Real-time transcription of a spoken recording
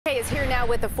here now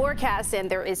with the forecast, and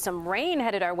there is some rain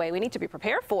headed our way we need to be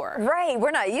prepared for. Right.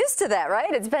 We're not used to that,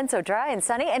 right? It's been so dry and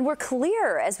sunny, and we're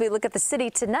clear as we look at the city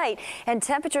tonight, and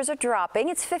temperatures are dropping.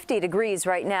 It's 50 degrees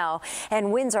right now,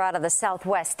 and winds are out of the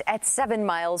southwest at 7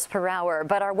 miles per hour.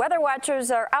 But our weather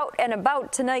watchers are out and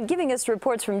about tonight, giving us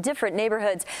reports from different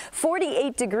neighborhoods.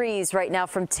 48 degrees right now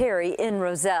from Terry in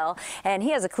Roselle, and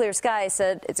he has a clear sky.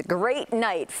 Said it's a great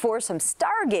night for some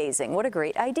stargazing. What a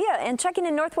great idea. And checking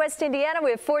in northwest Indiana,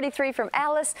 we have 43 from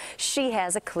Alice. She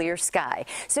has a clear sky.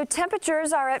 So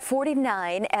temperatures are at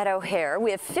 49 at O'Hare.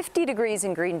 We have 50 degrees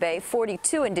in Green Bay,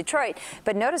 42 in Detroit.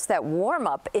 But notice that warm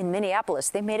up in Minneapolis.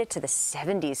 They made it to the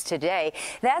 70s today.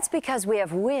 That's because we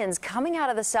have winds coming out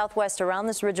of the southwest around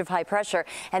this ridge of high pressure,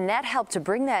 and that helped to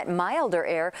bring that milder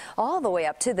air all the way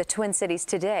up to the Twin Cities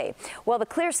today. Well, the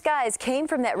clear skies came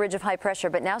from that ridge of high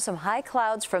pressure, but now some high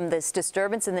clouds from this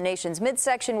disturbance in the nation's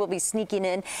midsection will be sneaking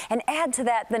in, and add to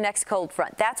that the next cold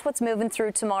front. That's what's moving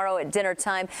through tomorrow at dinner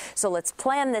time. So let's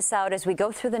plan this out as we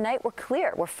go through the night. We're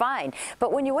clear. We're fine.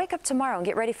 But when you wake up tomorrow and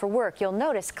get ready for work, you'll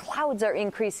notice clouds are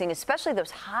increasing, especially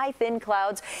those high, thin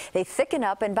clouds. They thicken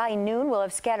up, and by noon we'll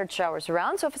have scattered showers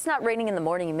around. So if it's not raining in the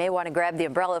morning, you may want to grab the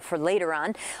umbrella for later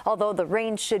on, although the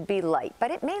rain should be light.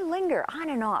 But it may linger on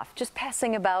and off, just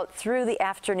passing about through the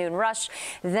afternoon rush.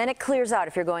 Then it clears out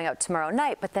if you're going out tomorrow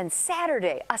night. But then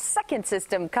Saturday, a second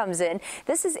system comes in.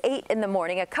 This is 8 in the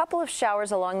morning. A couple of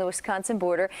showers along the Wisconsin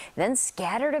border, then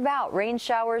scattered about, rain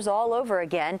showers all over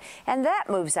again, and that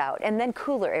moves out, and then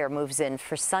cooler air moves in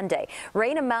for Sunday.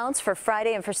 Rain amounts for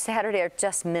Friday and for Saturday are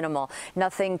just minimal.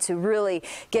 Nothing to really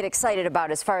get excited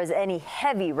about as far as any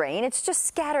heavy rain. It's just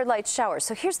scattered light showers.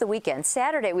 So here's the weekend.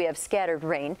 Saturday we have scattered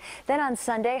rain. Then on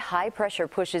Sunday, high pressure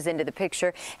pushes into the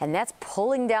picture, and that's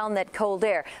pulling down that cold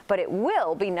air. But it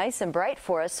will be nice and bright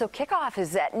for us. So kickoff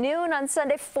is at noon on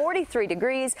Sunday, 43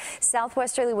 degrees.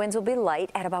 Southwesterly winds will be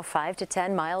light at about 5 to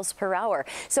 10 miles per hour.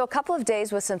 So a couple of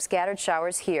days with some scattered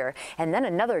showers here, and then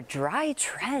another dry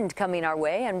trend coming our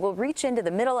way, and we'll reach into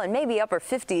the middle and maybe upper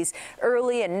 50s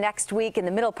early and next week, in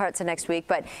the middle parts of next week.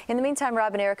 But in the meantime,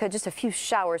 Rob and Erica, just a few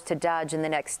showers to dodge in the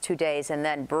next 2 days, and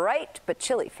then bright but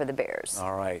chilly for the Bears.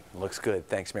 All right. Looks good.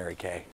 Thanks, Mary Kay.